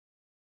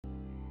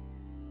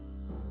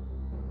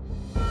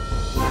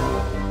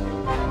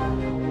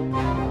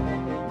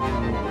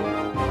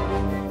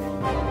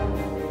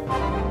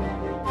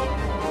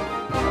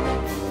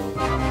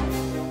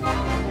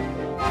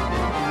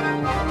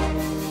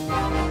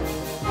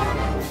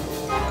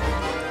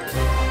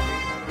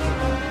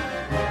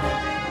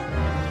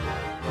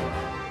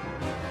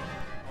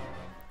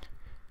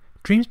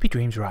Dreams Be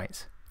Dreams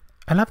writes,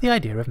 I love the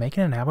idea of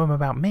making an album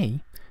about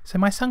me, so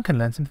my son can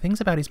learn some things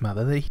about his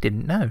mother that he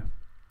didn't know.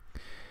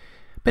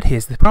 But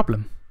here's the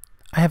problem.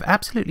 I have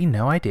absolutely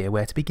no idea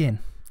where to begin.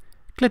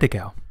 Glitter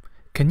Girl,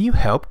 can you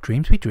help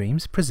Dreams Be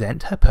Dreams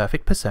present her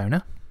perfect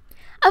persona?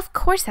 Of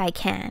course I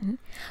can.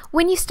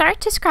 When you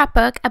start to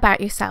scrapbook about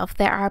yourself,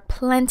 there are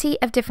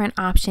plenty of different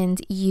options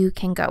you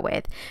can go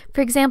with. For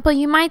example,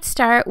 you might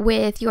start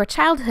with your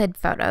childhood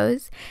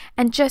photos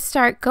and just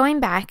start going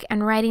back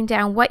and writing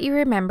down what you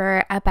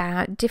remember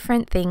about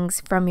different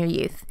things from your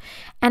youth.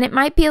 And it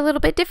might be a little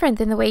bit different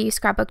than the way you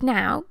scrapbook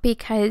now,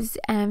 because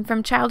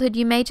from childhood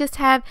you may just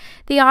have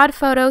the odd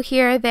photo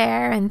here or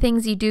there and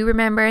things you do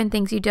remember and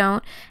things you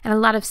don't, and a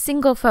lot of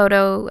single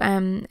photo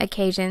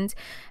occasions.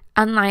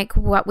 Unlike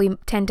what we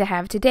tend to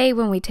have today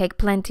when we take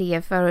plenty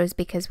of photos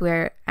because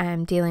we're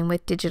dealing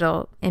with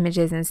digital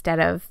images instead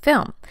of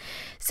film.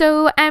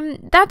 So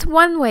that's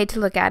one way to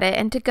look at it,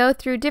 and to go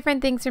through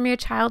different things from your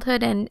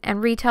childhood and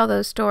retell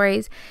those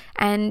stories,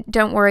 and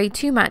don't worry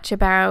too much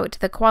about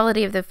the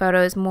quality of the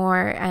photos,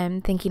 more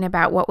thinking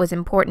about what was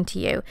important to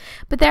you.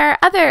 But there are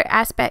other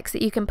aspects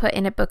that you can put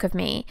in a book of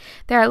me.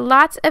 There are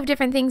lots of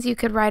different things you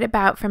could write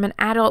about from an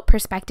adult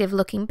perspective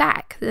looking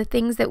back. The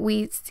things that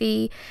we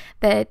see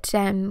that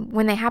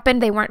when they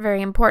happened, they weren't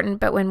very important,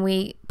 but when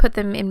we put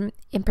them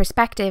in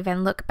perspective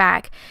and look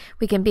back,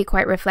 we can be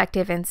quite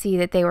reflective and see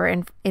that they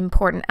were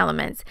important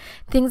elements.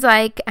 Things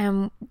like,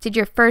 did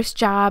your first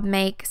job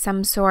make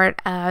some sort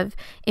of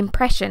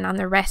impression on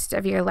the rest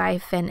of your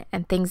life, and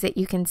things that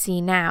you can see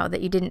now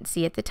that you didn't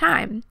see at the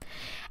time.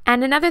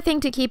 And another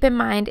thing to keep in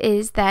mind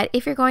is that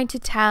if you're going to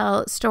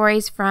tell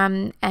stories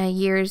from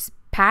years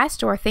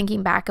past or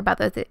thinking back about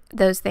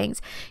those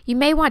things, you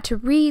may want to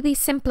really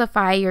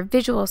simplify your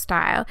visual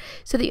style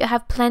so that you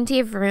have plenty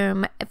of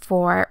room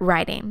for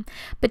writing.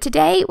 But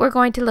today we're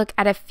going to look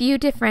at a few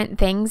different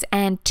things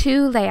and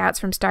 2 layouts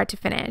from start to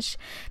finish.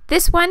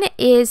 This one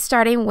is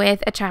starting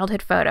with a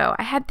childhood photo.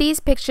 I had these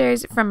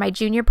pictures from my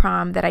junior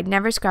prom that I'd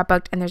never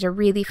scrapbooked, and there's a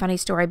really funny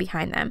story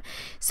behind them.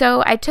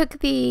 So I took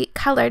the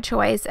color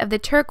choice of the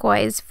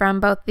turquoise from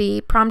both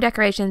the prom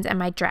decorations and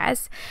my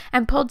dress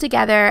and pulled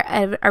together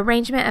an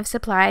arrangement of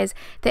supplies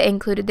that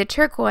included the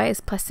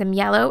turquoise plus some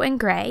yellow and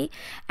gray,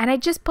 and I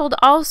just pulled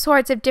all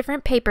sorts of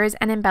different papers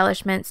and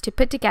embellishments to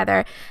put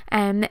together,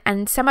 and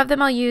some of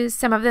them I'll use,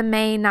 some of them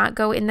may not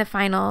go in the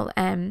final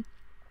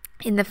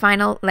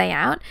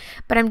layout,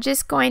 but I'm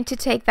just going to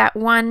take that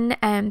one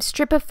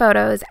strip of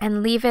photos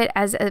and leave it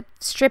as a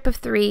strip of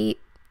 3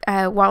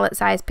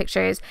 wallet-sized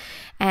pictures.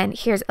 And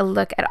here's a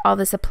look at all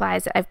the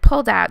supplies that I've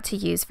pulled out to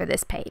use for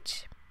this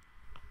page.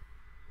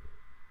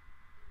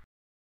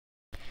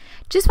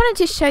 Just wanted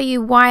to show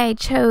you why I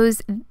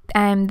chose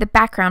the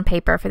background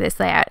paper for this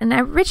layout. And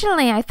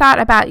originally I thought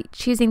about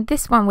choosing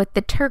this one with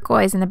the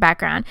turquoise in the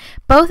background.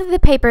 Both of the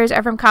papers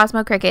are from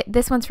Cosmo Cricket.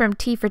 This one's from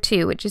Tea for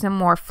Two, which is a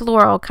more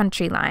floral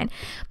country line.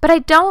 But I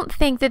don't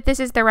think that this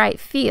is the right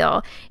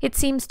feel. It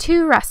seems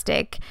too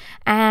rustic,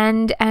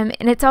 and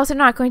it's also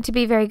not going to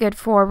be very good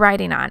for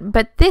writing on.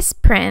 But this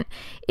print,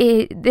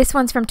 this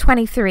one's from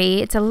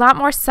 23. It's a lot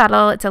more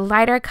subtle, it's a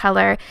lighter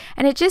color,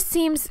 and it just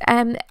seems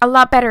a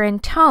lot better in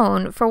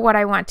tone for what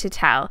I want to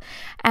tell.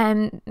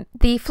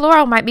 The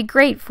floral might be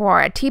great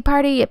for a tea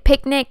party, a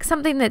picnic,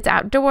 something that's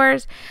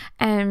outdoors,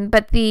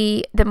 but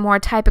the more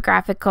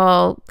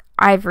typographical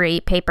ivory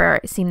paper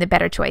seemed the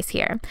better choice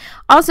here.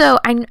 Also,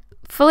 I'm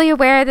fully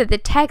aware that the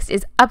text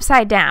is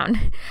upside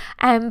down,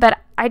 but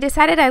I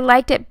decided I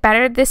liked it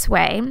better this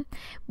way,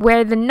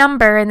 where the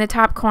number in the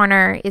top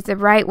corner is the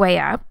right way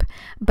up,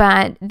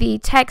 but the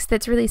text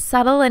that's really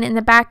subtle and in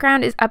the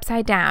background is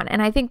upside down.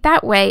 And I think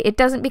that way it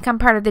doesn't become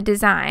part of the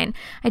design.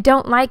 I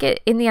don't like it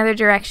in the other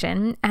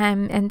direction,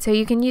 and so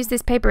you can use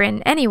this paper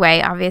in any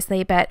way,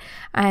 obviously, but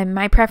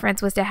my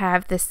preference was to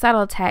have the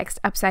subtle text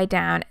upside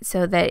down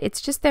so that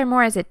it's just there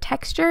more as a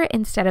texture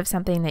instead of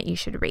something that you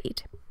should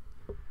read.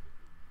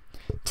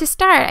 To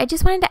start, I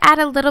just wanted to add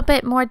a little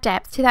bit more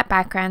depth to that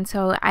background,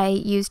 so I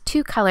used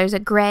 2 colors, a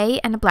gray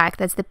and a black.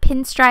 That's the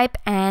pinstripe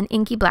and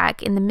inky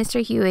black in the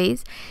Mr.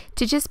 Huey's,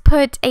 to just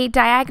put a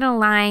diagonal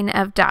line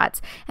of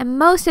dots. And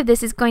most of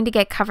this is going to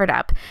get covered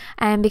up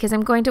because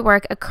I'm going to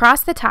work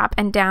across the top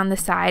and down the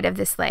side of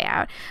this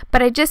layout.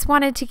 But I just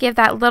wanted to give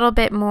that little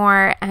bit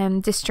more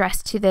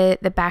distress to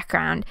the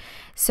background.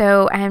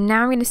 So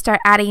now I'm going to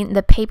start adding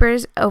the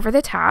papers over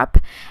the top,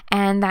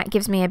 and that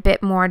gives me a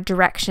bit more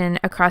direction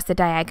across the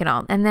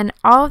diagonal. And then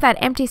all of that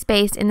empty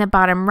space in the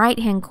bottom right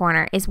hand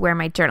corner is where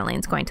my journaling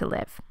is going to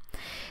live.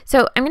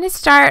 So I'm going to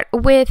start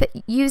with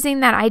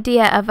using that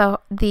idea of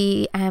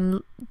the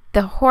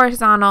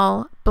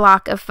horizontal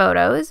block of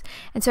photos,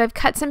 and so I've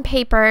cut some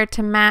paper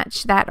to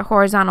match that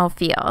horizontal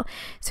feel.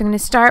 So I'm going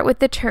to start with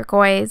the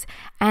turquoise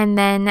and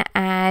then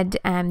add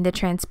the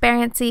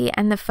transparency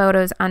and the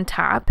photos on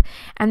top,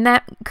 and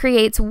that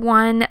creates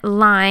one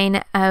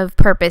line of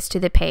purpose to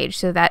the page.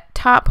 So that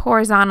top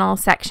horizontal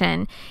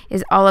section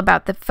is all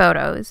about the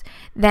photos.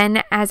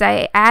 Then as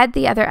I add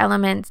the other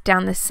elements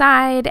down the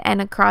side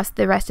and across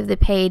the rest of the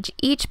page,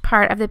 each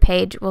part of the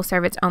page will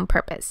serve its own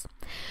purpose.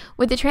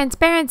 With the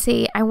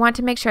transparency, I want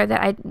to make sure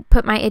that I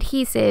put my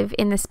adhesive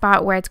in the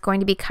spot where it's going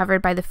to be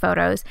covered by the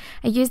photos.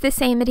 I use the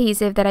same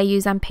adhesive that I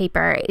use on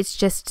paper. It's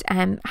just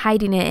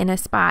hiding it in a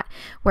spot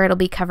where it'll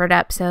be covered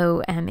up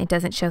so it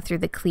doesn't show through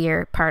the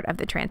clear part of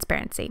the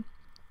transparency.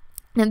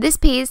 Now this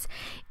piece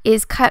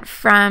is cut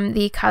from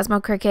the Cosmo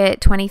Cricut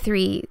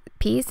 23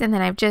 piece, and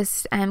then I've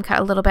just cut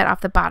a little bit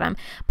off the bottom.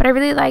 But I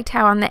really liked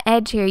how on the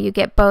edge here you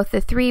get both the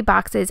 3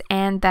 boxes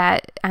and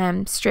that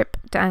strip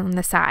down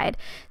the side.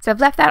 So I've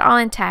left that all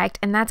intact,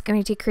 and that's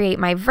going to create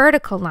my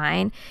vertical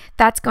line.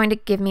 That's going to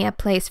give me a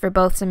place for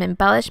both some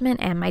embellishment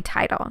and my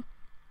title.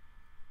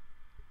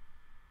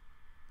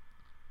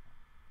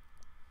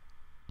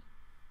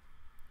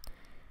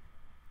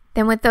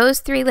 Then with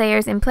those 3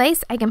 layers in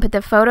place, I can put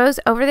the photos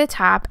over the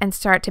top and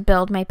start to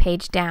build my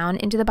page down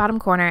into the bottom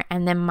corner,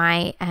 and then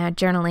my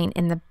journaling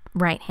in the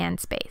right-hand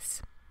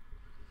space.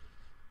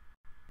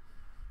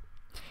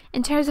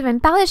 In terms of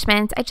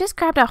embellishments, I just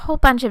grabbed a whole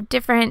bunch of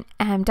different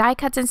die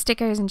cuts and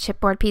stickers and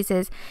chipboard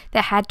pieces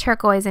that had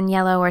turquoise and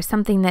yellow or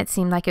something that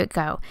seemed like it would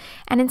go.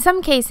 And in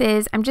some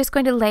cases, I'm just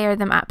going to layer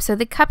them up. So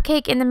the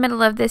cupcake in the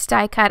middle of this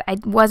die cut, I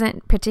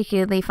wasn't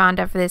particularly fond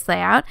of for this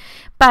layout,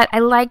 but I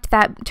liked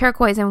that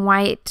turquoise and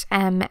white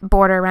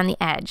border around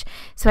the edge.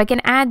 So I can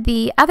add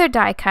the other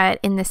die cut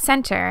in the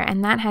center,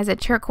 and that has a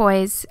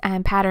turquoise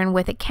pattern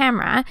with a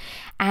camera.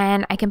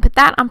 And I can put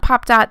that on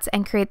pop dots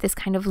and create this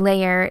kind of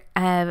layer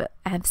of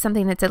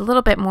something that's a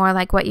little bit more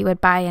like what you would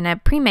buy in a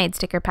pre-made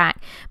sticker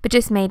pack, but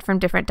just made from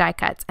different die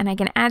cuts. And I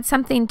can add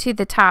something to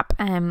the top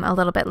a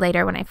little bit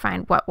later when I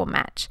find what will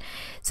match.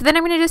 So then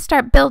I'm going to just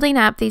start building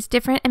up these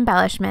different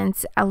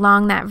embellishments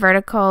along that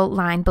vertical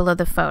line below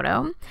the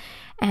photo.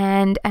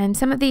 And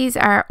some of these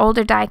are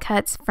older die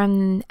cuts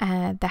from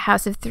the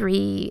House of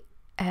 3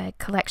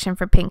 collection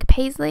for Pink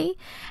Paisley.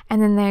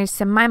 And then there's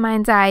some My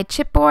Mind's Eye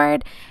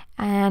chipboard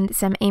and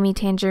some Amy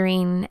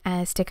Tangerine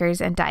stickers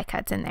and die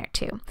cuts in there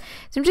too.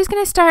 So I'm just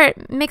going to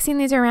start mixing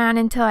these around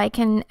until I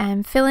can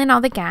fill in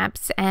all the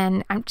gaps,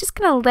 and I'm just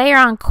going to layer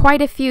on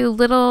quite a few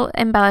little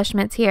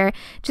embellishments here,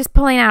 just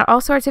pulling out all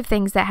sorts of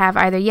things that have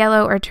either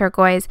yellow or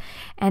turquoise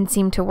and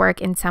seem to work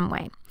in some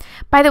way.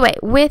 By the way,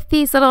 with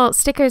these little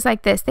stickers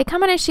like this, they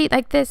come on a sheet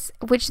like this,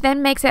 which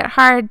then makes it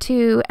hard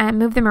to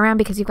move them around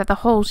because you've got the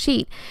whole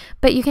sheet.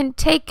 But you can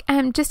take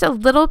just a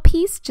little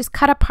piece, just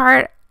cut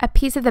apart a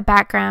piece of the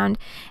background,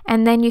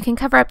 and then you can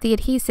cover up the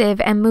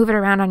adhesive and move it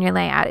around on your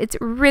layout. It's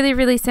really,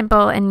 really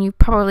simple, and you've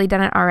probably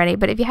done it already,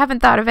 but if you haven't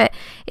thought of it,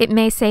 it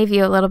may save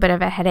you a little bit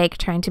of a headache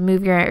trying to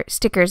move your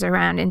stickers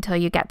around until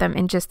you get them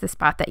in just the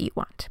spot that you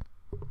want.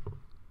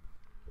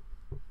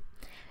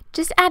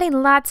 Just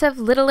adding lots of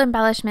little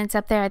embellishments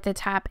up there at the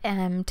top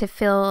to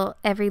fill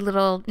every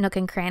little nook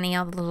and cranny.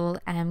 All the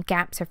little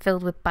gaps are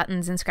filled with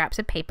buttons and scraps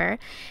of paper.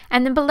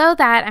 And then below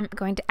that, I'm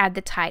going to add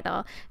the title.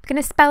 I'm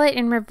going to spell it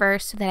in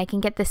reverse so that I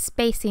can get the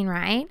spacing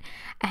right,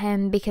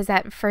 because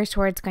that first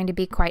word's going to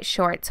be quite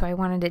short, so I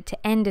wanted it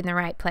to end in the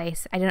right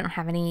place. I don't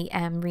have any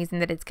reason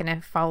that it's going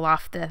to fall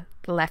off the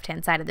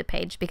left-hand side of the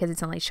page because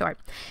it's only short.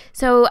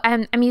 So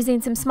I'm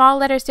using some small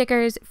letter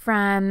stickers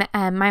from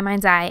My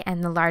Mind's Eye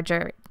and the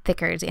larger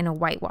thickers in a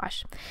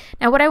whitewash.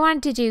 Now what I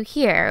wanted to do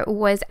here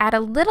was add a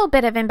little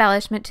bit of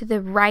embellishment to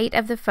the right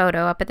of the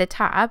photo up at the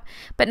top,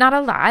 but not a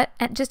lot,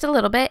 just a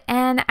little bit,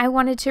 and I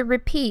wanted to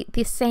repeat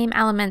the same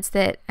elements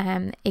that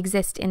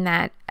exist in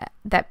that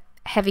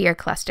heavier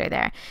cluster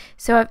there.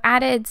 So I've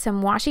added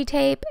some washi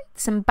tape,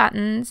 some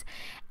buttons,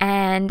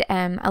 and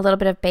a little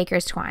bit of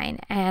baker's twine.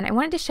 And I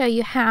wanted to show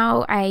you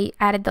how I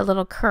added the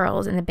little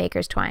curls in the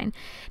baker's twine.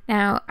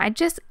 Now I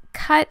just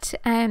cut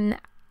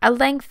a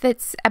length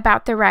that's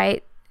about the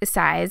right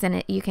size,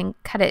 and you can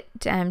cut it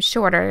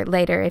shorter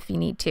later if you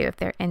need to, if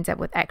there ends up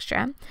with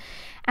extra.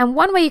 And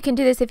one way you can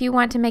do this if you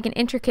want to make an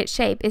intricate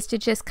shape is to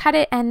just cut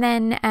it and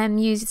then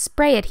use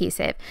spray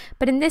adhesive.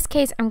 But in this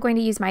case, I'm going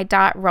to use my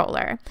dot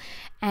roller,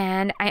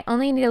 and I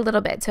only need a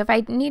little bit. So if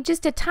I need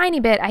just a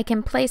tiny bit, I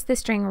can place the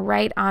string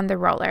right on the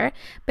roller.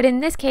 But in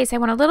this case, I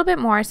want a little bit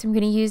more, so I'm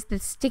going to use the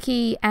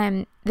sticky,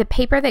 the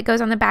paper that goes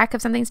on the back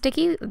of something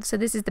sticky. So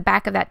this is the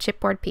back of that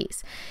chipboard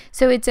piece.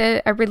 So it's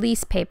a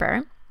release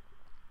paper.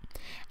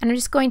 And I'm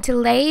just going to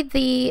lay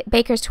the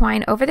baker's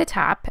twine over the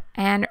top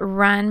and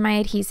run my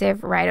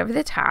adhesive right over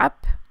the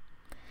top.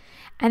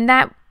 And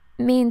that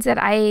means that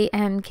I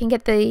can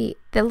get the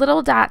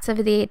little dots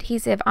of the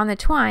adhesive on the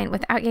twine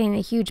without getting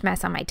a huge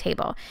mess on my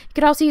table. You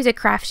could also use a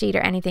craft sheet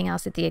or anything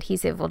else that the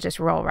adhesive will just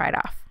roll right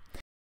off.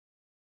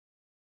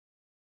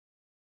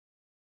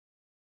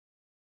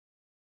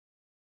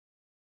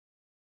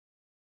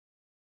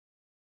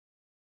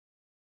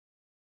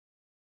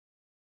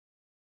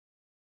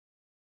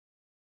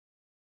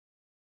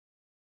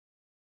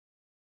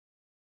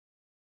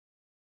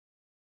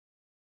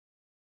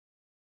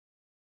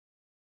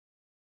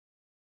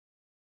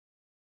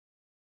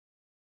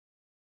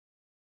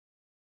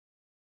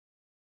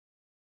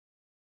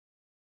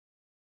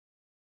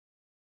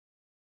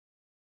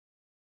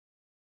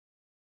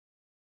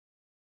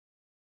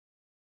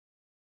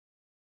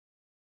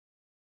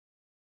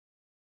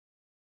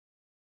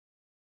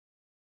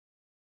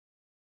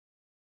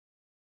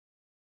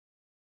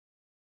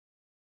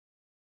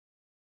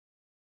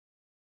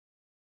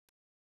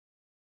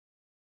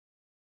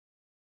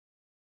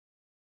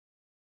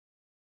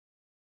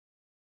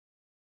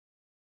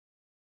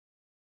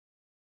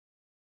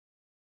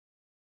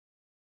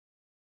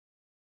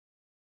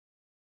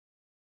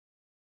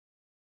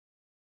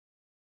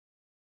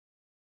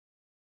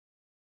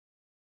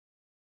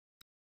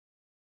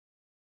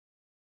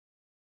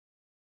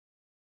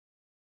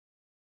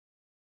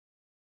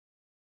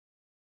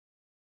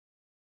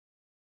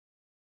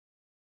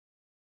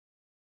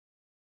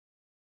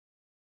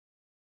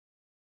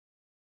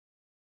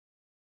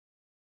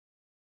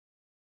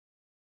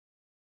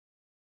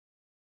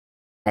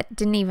 that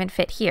didn't even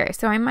fit here.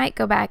 So I might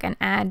go back and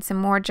add some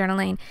more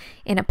journaling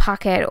in a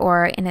pocket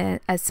or in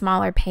a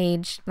smaller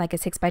page, like a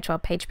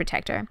 6x12 page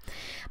protector.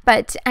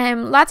 But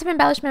lots of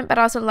embellishment, but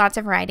also lots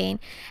of writing,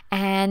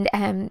 and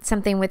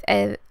something with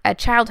a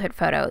childhood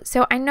photo.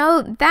 So I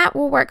know that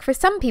will work for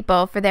some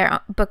people for their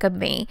book of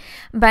me.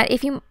 But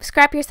if you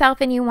scrap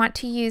yourself and you want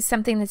to use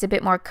something that's a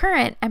bit more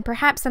current, and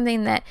perhaps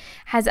something that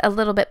has a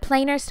little bit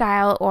plainer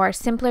style or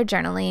simpler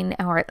journaling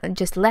or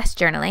just less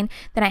journaling,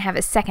 then I have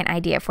a second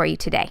idea for you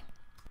today.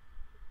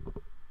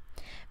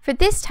 For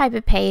this type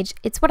of page,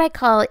 it's what I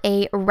call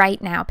a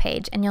right now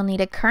page, and you'll need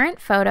a current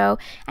photo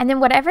and then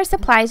whatever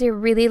supplies you're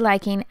really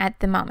liking at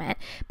the moment,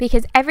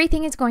 because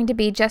everything is going to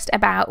be just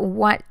about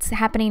what's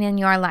happening in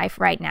your life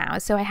right now.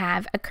 So I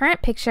have a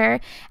current picture,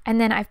 and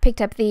then I've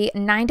picked up the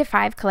 9 to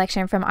 5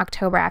 collection from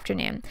October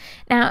Afternoon.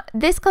 Now,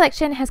 this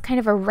collection has kind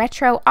of a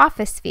retro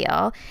office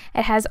feel.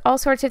 It has all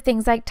sorts of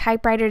things like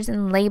typewriters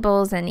and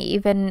labels and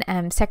even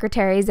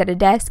secretaries at a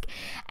desk.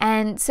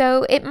 And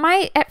so it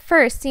might at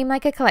first seem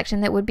like a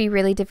collection that would be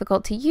really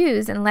difficult to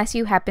use unless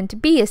you happen to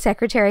be a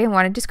secretary and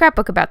wanted to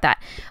scrapbook about that.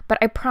 But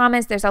I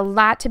promise there's a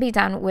lot to be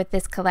done with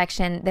this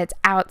collection that's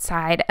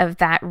outside of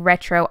that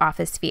retro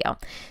office feel.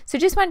 So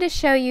just wanted to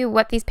show you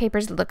what these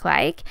papers look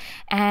like.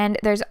 And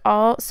there's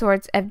all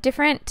sorts of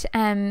different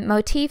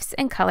motifs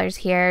and colors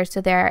here. So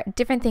there are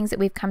different things that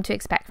we've come to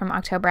expect from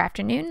October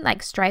Afternoon,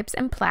 like stripes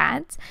and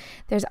plaids.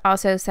 There's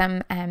also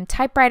some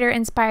typewriter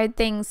inspired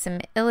things, some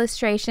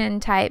illustration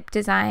type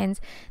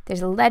designs.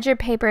 There's a ledger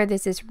paper.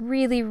 There's this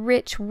really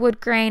rich wood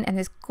grain and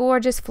this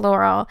gorgeous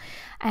floral,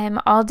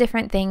 all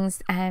different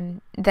things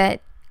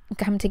that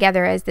come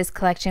together as this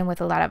collection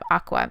with a lot of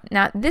aqua.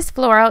 Now, this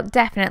floral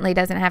definitely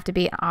doesn't have to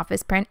be an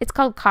office print. It's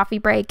called Coffee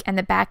Break, and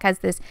the back has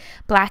this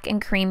black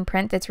and cream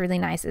print that's really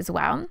nice as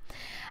well.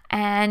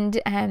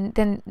 And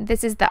then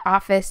this is the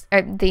office,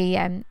 or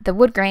the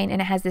wood grain, and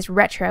it has this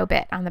retro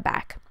bit on the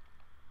back.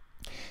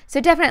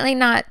 So definitely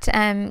not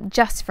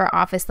just for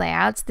office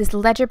layouts. This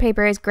ledger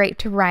paper is great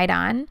to write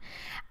on.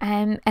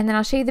 And then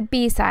I'll show you the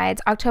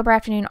B-sides. October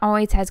Afternoon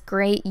always has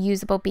great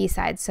usable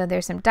B-sides. So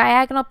there's some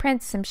diagonal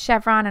prints, some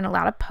chevron, and a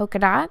lot of polka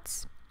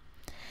dots.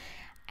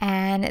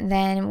 And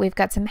then we've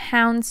got some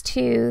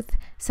houndstooth,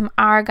 some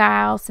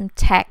argyle, some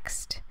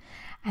text.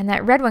 And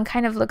that red one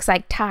kind of looks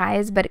like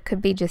ties, but it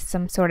could be just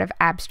some sort of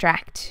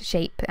abstract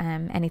shape,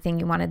 anything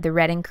you wanted the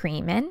red and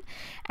cream in.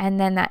 And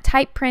then that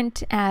type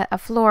print, a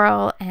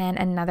floral, and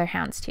another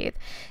houndstooth.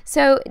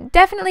 So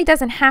definitely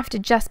doesn't have to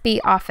just be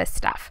office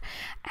stuff.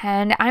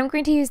 And I'm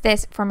going to use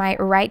this for my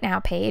Right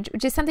Now page,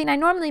 which is something I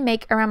normally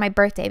make around my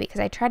birthday because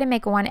I try to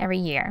make one every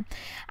year.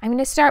 I'm going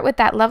to start with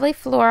that lovely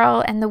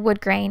floral and the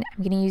wood grain.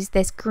 I'm going to use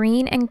this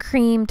green and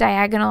cream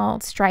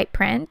diagonal stripe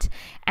print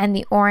and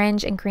the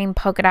orange and cream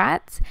polka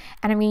dots.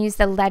 And I'm going to use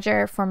the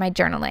ledger for my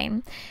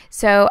journaling.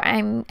 So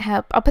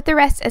I'll put the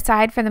rest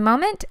aside for the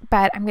moment,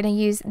 but I'm going to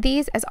use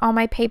these as all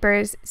my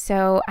papers.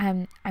 So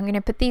I'm going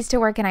to put these to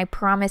work, and I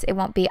promise it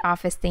won't be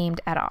office themed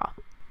at all.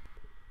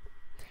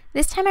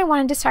 This time I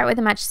wanted to start with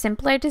a much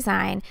simpler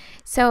design,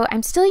 so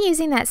I'm still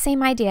using that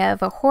same idea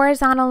of a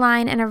horizontal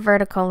line and a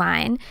vertical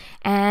line,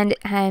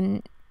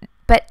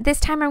 but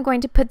this time I'm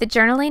going to put the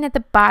journaling at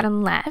the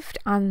bottom left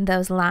on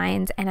those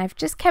lines, and I've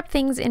just kept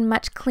things in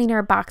much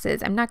cleaner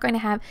boxes. I'm not going to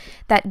have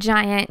that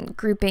giant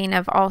grouping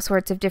of all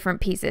sorts of different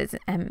pieces.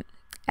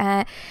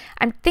 I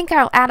think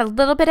I'll add a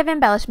little bit of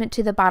embellishment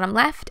to the bottom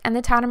left and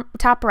the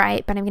top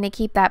right, but I'm going to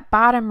keep that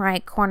bottom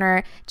right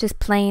corner just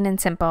plain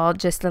and simple,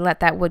 just to let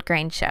that wood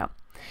grain show.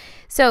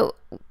 So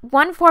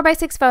one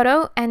 4x6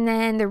 photo, and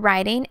then the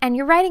writing, and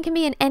your writing can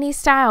be in any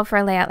style for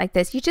a layout like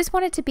this. You just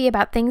want it to be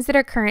about things that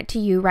are current to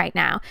you right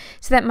now.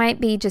 So that might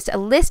be just a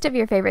list of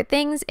your favorite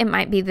things. It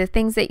might be the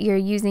things that you're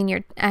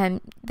using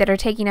that are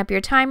taking up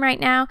your time right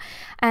now,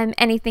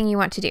 anything you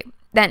want to do.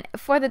 Then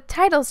for the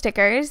title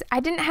stickers,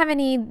 I didn't have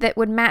any that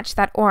would match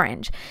that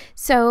orange.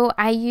 So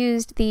I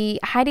used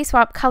the Heidi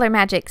Swapp Color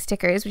Magic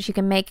stickers, which you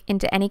can make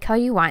into any color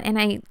you want. And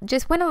I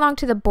just went along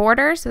to the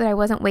border so that I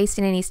wasn't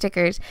wasting any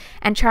stickers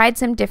and tried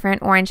some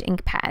different orange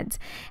ink pads.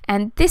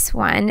 And this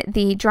one,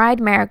 the Dried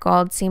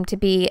Marigold, seemed to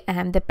be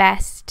the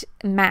best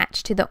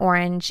match to the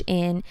orange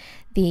in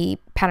the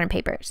pattern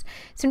papers.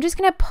 So I'm just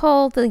going to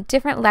pull the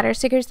different letter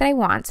stickers that I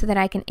want so that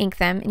I can ink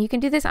them. And you can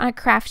do this on a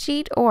craft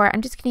sheet, or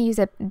I'm just going to use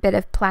a bit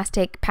of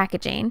plastic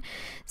packaging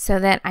so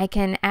that I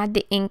can add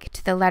the ink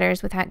to the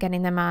letters without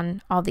getting them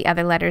on all the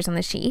other letters on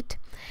the sheet.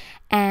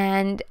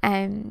 And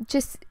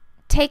just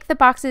take the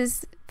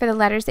boxes for the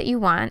letters that you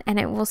want, and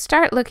it will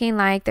start looking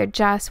like they're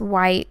just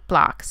white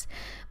blocks.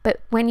 But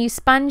when you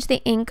sponge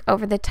the ink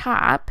over the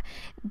top,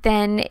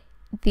 then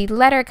the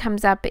letter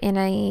comes up in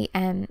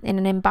an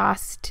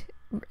embossed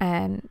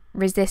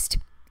resist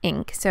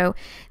ink. So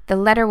the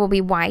letter will be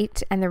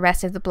white and the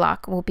rest of the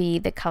block will be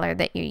the color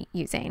that you're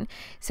using.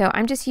 So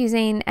I'm just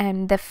using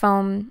the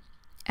foam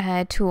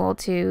tool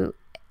to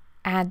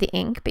add the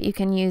ink, but you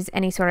can use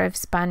any sort of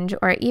sponge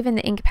or even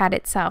the ink pad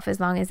itself as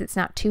long as it's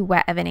not too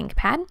wet of an ink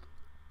pad.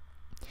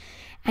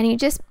 And you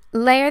just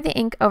layer the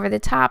ink over the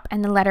top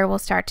and the letter will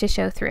start to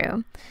show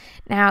through.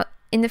 Now,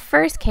 in the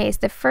first case,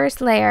 the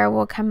first layer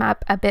will come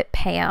up a bit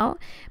pale,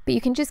 but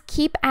you can just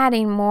keep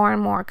adding more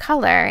and more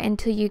color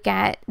until you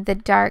get the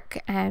dark,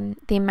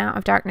 the amount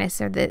of darkness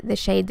or the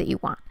shade that you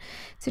want.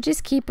 So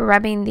just keep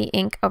rubbing the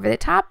ink over the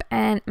top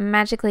and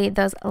magically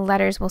those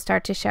letters will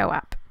start to show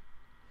up.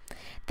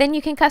 Then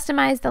you can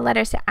customize the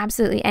letters to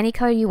absolutely any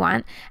color you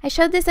want. I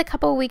showed this a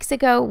couple weeks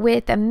ago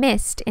with a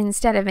mist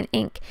instead of an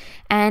ink,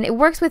 and it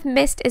works with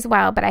mist as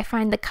well, but I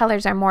find the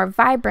colors are more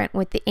vibrant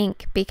with the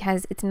ink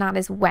because it's not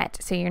as wet,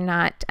 so you're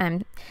not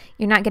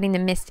getting the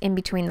mist in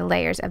between the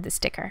layers of the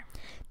sticker.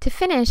 To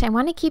finish, I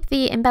want to keep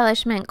the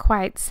embellishment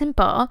quite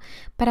simple,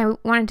 but I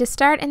wanted to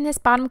start in this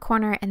bottom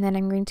corner and then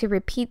I'm going to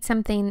repeat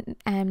something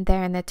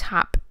there in the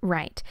top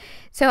right.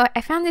 So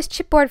I found this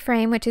chipboard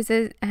frame, which is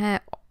a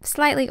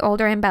slightly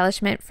older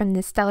embellishment from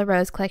the Stella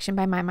Rose collection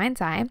by My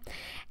Mind's Eye,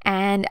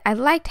 and I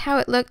liked how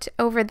it looked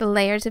over the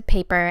layers of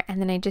paper,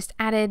 and then I just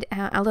added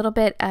a little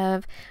bit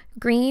of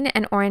green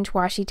and orange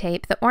washi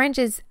tape. The orange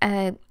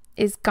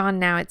is gone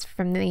now. It's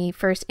from the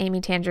first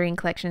Amy Tangerine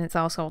collection. It's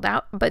all sold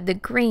out, but the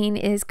green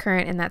is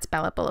current, and that's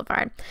Bella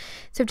Boulevard.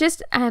 So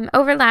just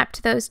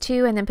overlapped those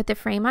two and then put the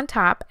frame on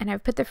top, and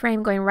I've put the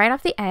frame going right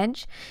off the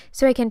edge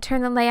so I can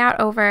turn the layout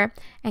over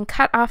and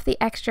cut off the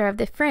extra of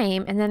the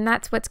frame, and then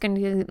that's what's going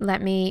to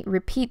let me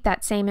repeat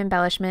that same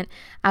embellishment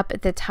up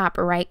at the top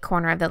right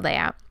corner of the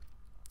layout.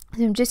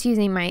 So I'm just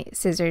using my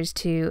scissors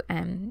to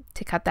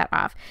cut that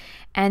off,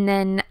 and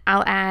then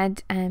I'll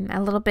add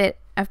a little bit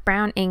of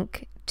brown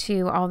ink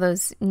to all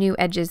those new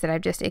edges that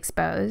I've just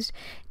exposed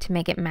to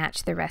make it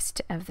match the rest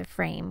of the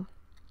frame.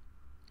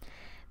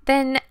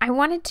 Then I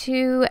wanted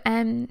to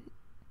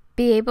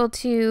be able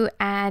to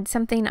add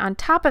something on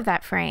top of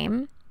that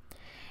frame,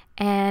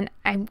 and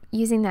I'm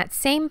using that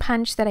same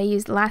punch that I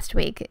used last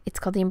week. It's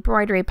called the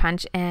embroidery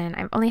punch, and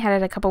I've only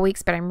had it a couple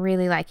weeks, but I'm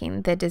really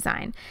liking the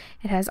design.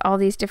 It has all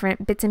these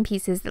different bits and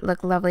pieces that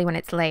look lovely when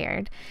it's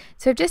layered.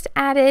 So I've just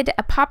added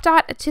a pop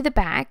dot to the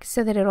back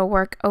so that it'll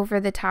work over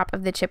the top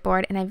of the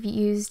chipboard, and I've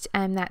used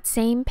that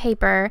same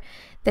paper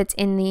that's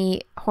in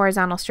the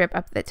horizontal strip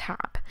up the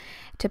top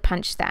to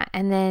punch that,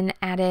 and then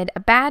added a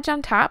badge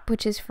on top,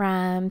 which is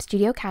from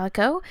Studio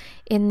Calico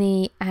in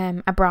the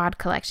Abroad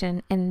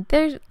collection, and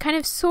they're kind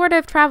of sort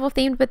of travel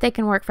themed, but they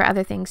can work for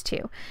other things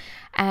too,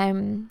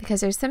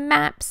 because there's some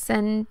maps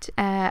and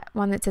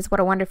one that says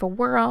 "What a Wonderful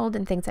World"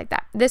 and things like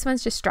that. This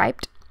one's just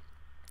striped.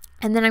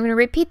 And then I'm going to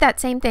repeat that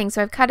same thing.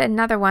 So I've cut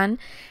another one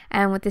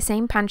with the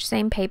same punch,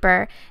 same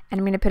paper, and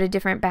I'm going to put a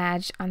different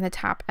badge on the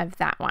top of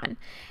that one.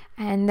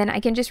 And then I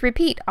can just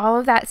repeat all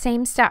of that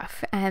same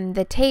stuff,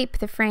 the tape,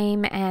 the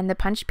frame, and the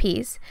punch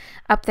piece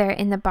up there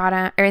in the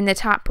bottom or in the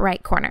top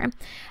right corner.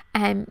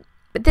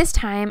 But this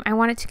time I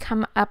want it to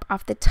come up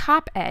off the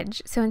top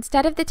edge. So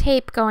instead of the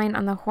tape going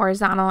on the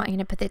horizontal, I'm going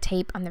to put the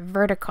tape on the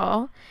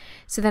vertical,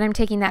 so that I'm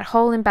taking that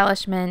whole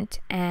embellishment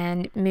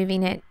and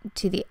moving it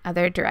to the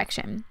other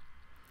direction.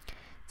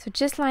 So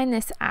just line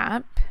this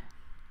up.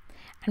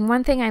 And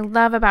one thing I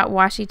love about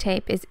washi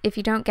tape is if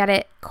you don't get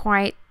it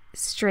quite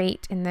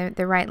straight in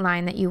the right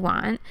line that you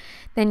want,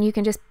 then you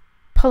can just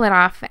pull it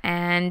off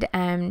and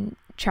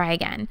try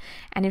again.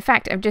 And in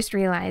fact, I've just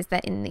realized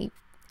that in the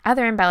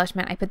other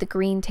embellishment, I put the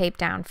green tape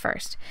down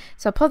first.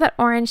 So I'll pull that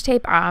orange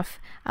tape off,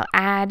 I'll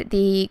add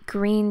the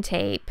green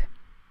tape,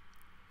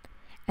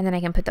 and then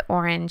I can put the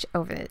orange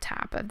over the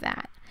top of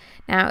that.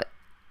 Now,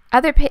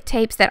 other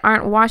tapes that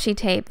aren't washi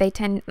tape, they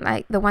tend,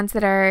 like the ones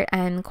that are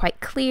quite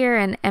clear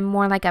and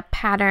more like a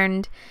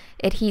patterned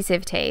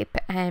adhesive tape,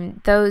 and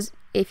those,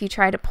 if you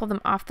try to pull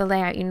them off the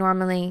layout, you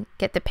normally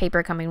get the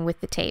paper coming with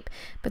the tape.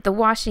 But the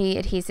washi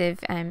adhesive,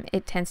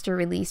 it tends to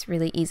release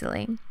really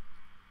easily.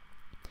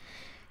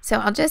 So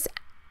I'll just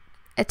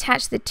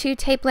attach the two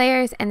tape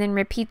layers and then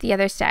repeat the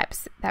other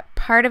steps. That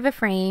part of a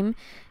frame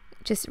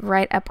just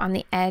right up on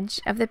the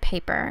edge of the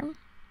paper,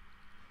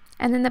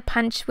 and then the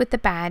punch with the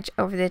badge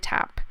over the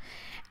top.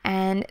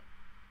 And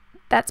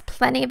that's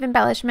plenty of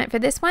embellishment for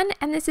this one,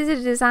 and this is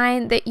a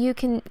design that you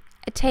can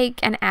take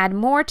and add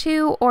more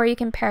to, or you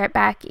can pare it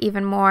back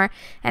even more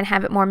and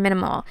have it more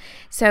minimal.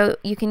 So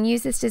you can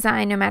use this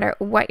design no matter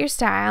what your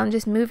style, and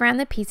just move around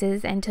the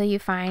pieces until you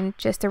find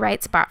just the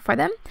right spot for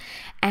them.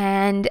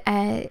 And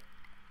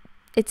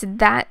it's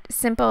that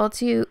simple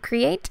to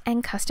create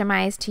and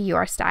customize to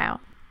your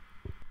style.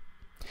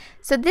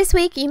 So this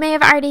week, you may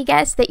have already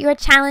guessed that your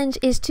challenge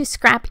is to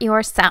scrap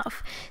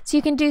yourself. So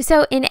you can do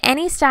so in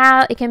any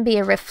style. It can be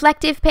a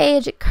reflective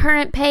page, a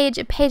current page,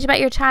 a page about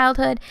your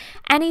childhood,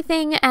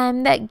 anything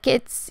that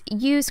gets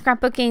you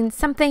scrapbooking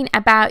something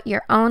about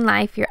your own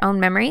life, your own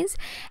memories.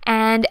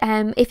 And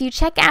if you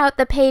check out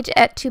the page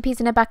at Two Peas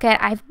in a Bucket,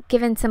 I've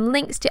given some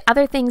links to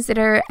other things that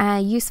are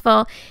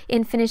useful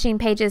in finishing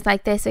pages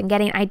like this and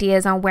getting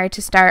ideas on where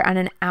to start on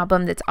an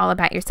album that's all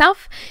about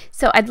yourself.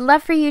 So I'd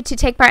love for you to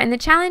take part in the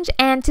challenge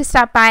and to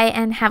stop by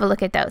and have a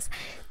look at those.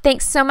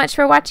 Thanks so much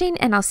for watching,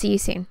 and I'll see you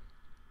soon.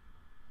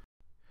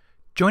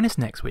 Join us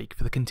next week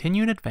for the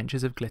continuing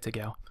adventures of Glitter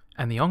Girl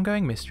and the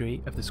ongoing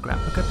mystery of the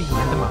scrapbooker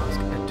behind the mask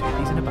at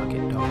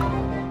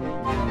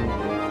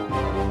twopeasinabucket.com.